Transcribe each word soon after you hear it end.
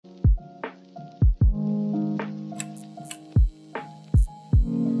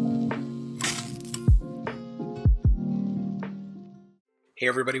Hey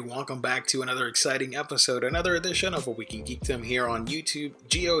everybody, welcome back to another exciting episode, another edition of A Week in Geekdom here on YouTube.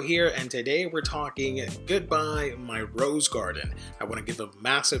 Geo here, and today we're talking Goodbye My Rose Garden. I want to give a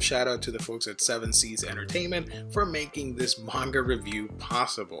massive shout out to the folks at 7 Seas Entertainment for making this manga review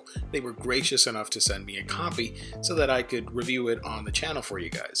possible. They were gracious enough to send me a copy so that I could review it on the channel for you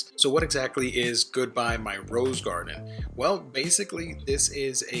guys. So what exactly is Goodbye My Rose Garden? Well, basically this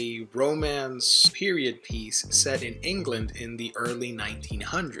is a romance period piece set in England in the early 1900s.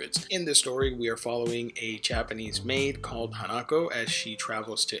 In this story, we are following a Japanese maid called Hanako as she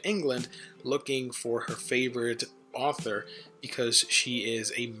travels to England looking for her favorite author because she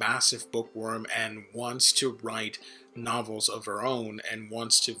is a massive bookworm and wants to write novels of her own and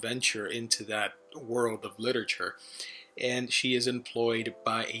wants to venture into that world of literature. And she is employed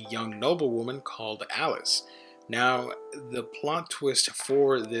by a young noblewoman called Alice. Now, the plot twist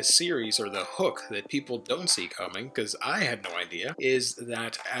for this series, or the hook that people don't see coming, because I had no idea, is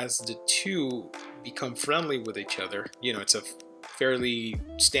that as the two become friendly with each other, you know, it's a fairly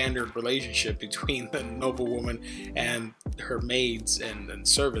standard relationship between the noblewoman and her maids and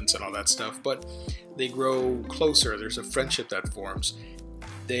servants and all that stuff, but they grow closer. There's a friendship that forms.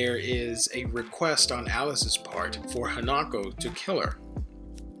 There is a request on Alice's part for Hanako to kill her.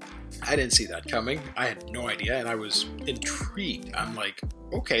 I didn't see that coming. I had no idea, and I was intrigued. I'm like,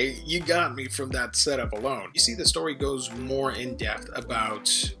 okay, you got me from that setup alone. You see, the story goes more in depth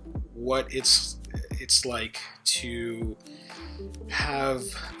about what it's like to have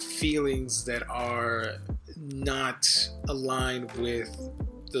feelings that are not aligned with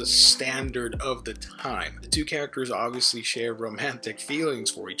the standard of the time. The two characters obviously share romantic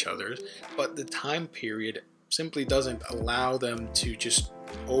feelings for each other, but the time period simply doesn't allow them to just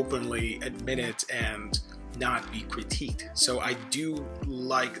openly admit it and not be critiqued. So I do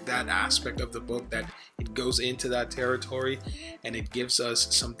like that aspect of the book, that it goes into that territory and it gives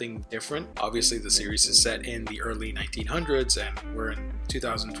us something different. Obviously the series is set in the early 1900s and we're in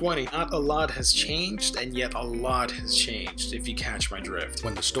 2020. Not a lot has changed, and yet a lot has changed, if you catch my drift.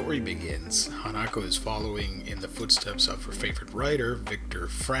 When the story begins, Hanako is following in the footsteps of her favorite writer, Victor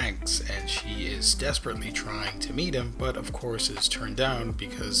Franks, and she is desperately trying to meet him, but of course is turned down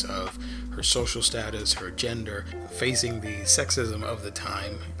because of her social status, her gender, facing the sexism of the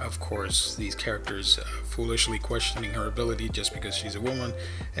time. Of course, these characters foolishly questioning her ability just because she's a woman,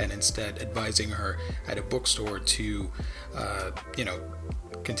 and instead advising her at a bookstore to,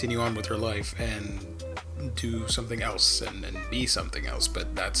 continue on with her life and do something else and be something else,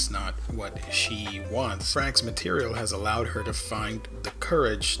 but that's not what she wants. Frank's material has allowed her to find the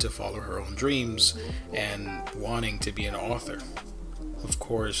courage to follow her own dreams and wanting to be an author. Of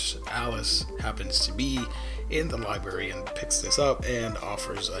course, Alice happens to be in the library and picks this up and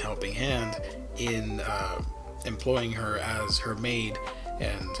offers a helping hand in employing her as her maid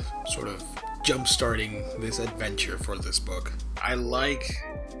and sort of jump-starting this adventure for this book. I like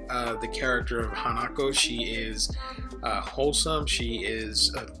the character of Hanako. She is wholesome, she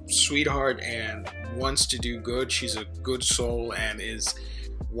is a sweetheart and wants to do good. She's a good soul and is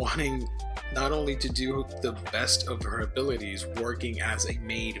wanting not only to do the best of her abilities working as a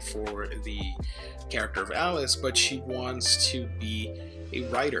maid for the character of Alice, but she wants to be a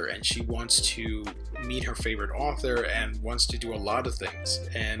writer and she wants to meet her favorite author and wants to do a lot of things.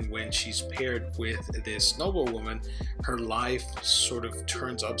 And when she's paired with this noblewoman, her life sort of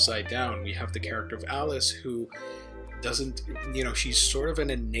turns upside down. We have the character of Alice who doesn't, she's sort of an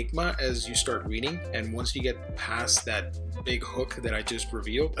enigma as you start reading, and once you get past that big hook that I just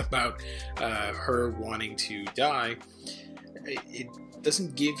revealed about her wanting to die, it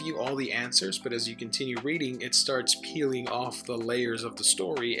doesn't give you all the answers, but as you continue reading, it starts peeling off the layers of the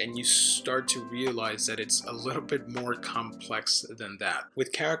story and you start to realize that it's a little bit more complex than that,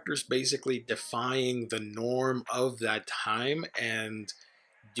 with characters basically defying the norm of that time and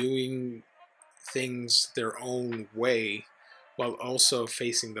doing things their own way while also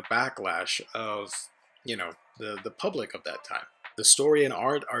facing the backlash of, the public of that time. The story and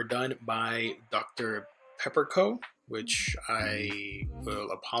art are done by Dr. Pepperco, which I will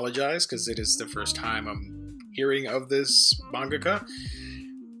apologize because it is the first time I'm hearing of this mangaka,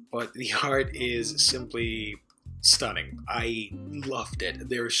 but the art is simply stunning. I loved it.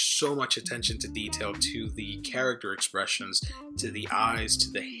 There's so much attention to detail, to the character expressions, to the eyes,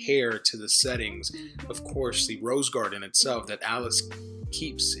 to the hair, to the settings. Of course, the rose garden itself that Alice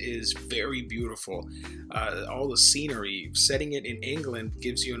keeps is very beautiful. All the scenery, setting it in England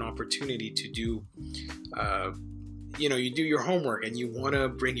gives you an opportunity to do you know, you do your homework and you want to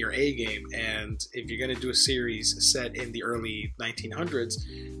bring your A game, and if you're going to do a series set in the early 1900s,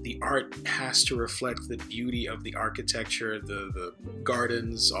 the art has to reflect the beauty of the architecture, the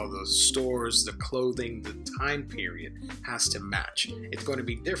gardens, all those stores, the clothing, the time period has to match. It's going to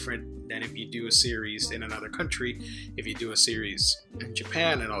be different than if you do a series in another country, if you do a series in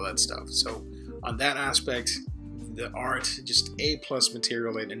Japan and all that stuff. So on that aspect, the art, just A+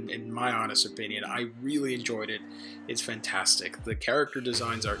 material in my honest opinion. I really enjoyed it. It's fantastic. The character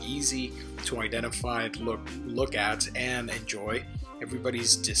designs are easy to identify, look at, and enjoy.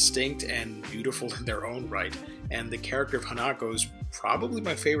 Everybody's distinct and beautiful in their own right. And the character of Hanako is probably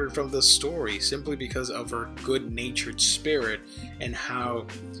my favorite from the story, simply because of her good-natured spirit and how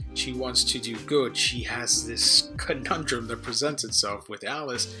she wants to do good. She has this conundrum that presents itself with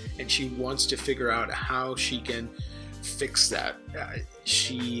Alice, and she wants to figure out how she can fix that.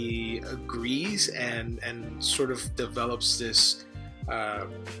 She agrees and sort of develops this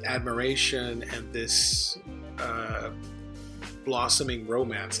admiration and this blossoming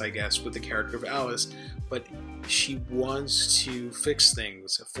romance, I guess, with the character of Alice, but she wants to fix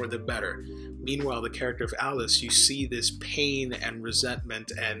things for the better. Meanwhile, the character of Alice, you see this pain and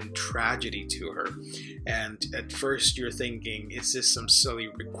resentment and tragedy to her. And at first you're thinking, is this some silly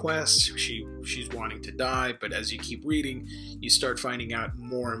request? She's wanting to die, but as you keep reading, you start finding out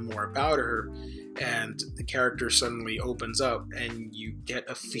more and more about her, and the character suddenly opens up and you get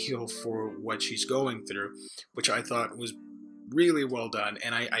a feel for what she's going through, which I thought was really well done,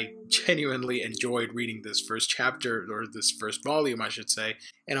 and I genuinely enjoyed reading this first chapter, or this first volume I should say,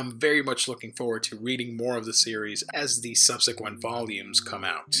 and I'm very much looking forward to reading more of the series as the subsequent volumes come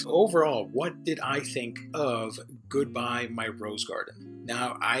out. Overall, what did I think of Goodbye My Rose Garden?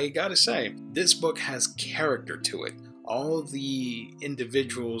 Now, I gotta say, this book has character to it. All the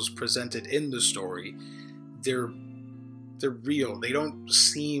individuals presented in the story, they're real. They don't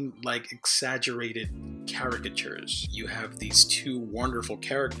seem like exaggerated caricatures. You have these two wonderful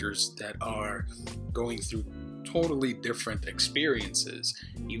characters that are going through totally different experiences.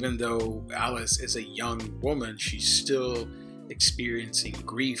 Even though Alice is a young woman, she's still experiencing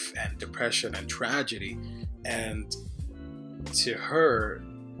grief and depression and tragedy. And to her,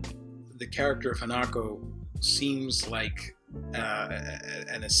 the character of Hanako seems like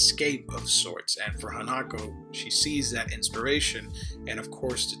an escape of sorts, and for Hanako, she sees that inspiration, and of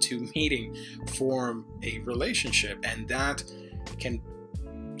course the two meeting form a relationship, and that can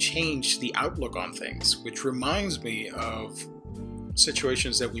change the outlook on things, which reminds me of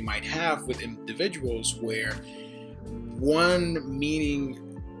situations that we might have with individuals where one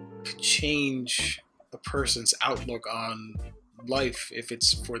meeting could change a person's outlook on life if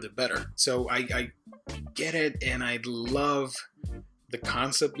it's for the better. So I get it, and I love the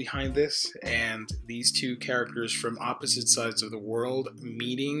concept behind this, and these two characters from opposite sides of the world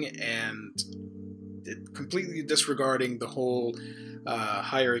meeting and completely disregarding the whole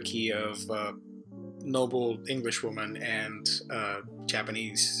hierarchy of noble Englishwoman and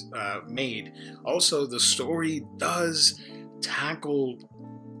Japanese maid. Also, the story does tackle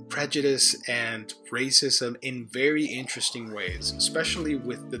prejudice and racism in very interesting ways, especially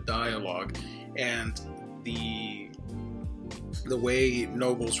with the dialogue and the way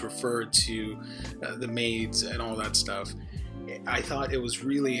nobles referred to the maids and all that stuff. I thought it was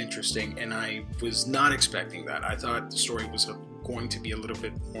really interesting, and I was not expecting that. I thought the story was going to be a little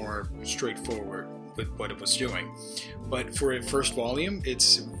bit more straightforward with what it was doing. But for a first volume,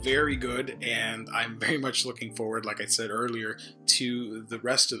 it's very good, and I'm very much looking forward, like I said earlier, to the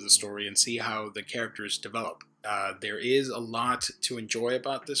rest of the story and see how the characters develop. There is a lot to enjoy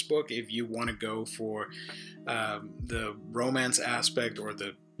about this book if you want to go for the romance aspect or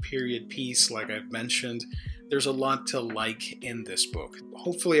the period piece, like I've mentioned. There's a lot to like in this book.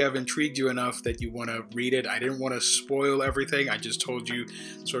 Hopefully I've intrigued you enough that you want to read it. I didn't want to spoil everything. I just told you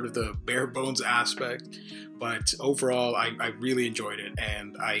sort of the bare bones aspect. But overall, I really enjoyed it,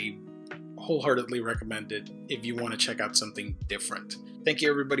 and I wholeheartedly recommend it if you want to check out something different. Thank you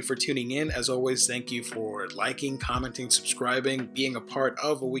everybody for tuning in. As always, thank you for liking, commenting, subscribing, being a part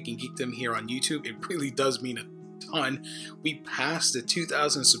of A Week in Geekdom here on YouTube. It really does mean a ton. We passed the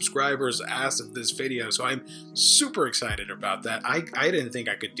 2,000 subscribers as of this video, so I'm super excited about that. I didn't think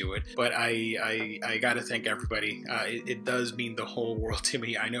I could do it, but I gotta thank everybody. It does mean the whole world to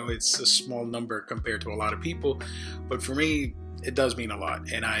me. I know it's a small number compared to a lot of people, but for me, it does mean a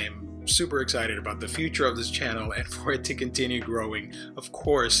lot, and I am super excited about the future of this channel and for it to continue growing. Of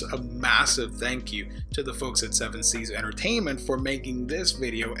course, a massive thank you to the folks at 7 Seas Entertainment for making this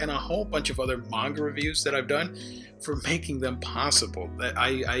video and a whole bunch of other manga reviews that I've done, for making them possible. That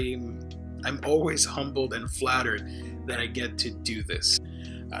I'm I'm always humbled and flattered that I get to do this.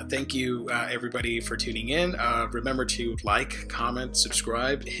 Thank you, everybody, for tuning in. Remember to like, comment,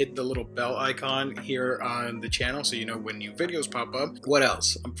 subscribe, hit the little bell icon here on the channel so you know when new videos pop up. What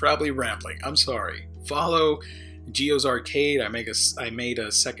else? I'm probably rambling. I'm sorry. Follow Geo's Arcade. I made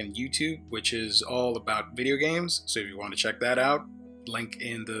a second YouTube, which is all about video games. So if you want to check that out, link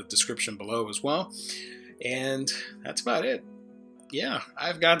in the description below as well. And that's about it. Yeah,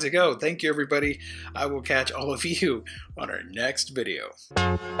 I've got to go. Thank you, everybody. I will catch all of you on our next video.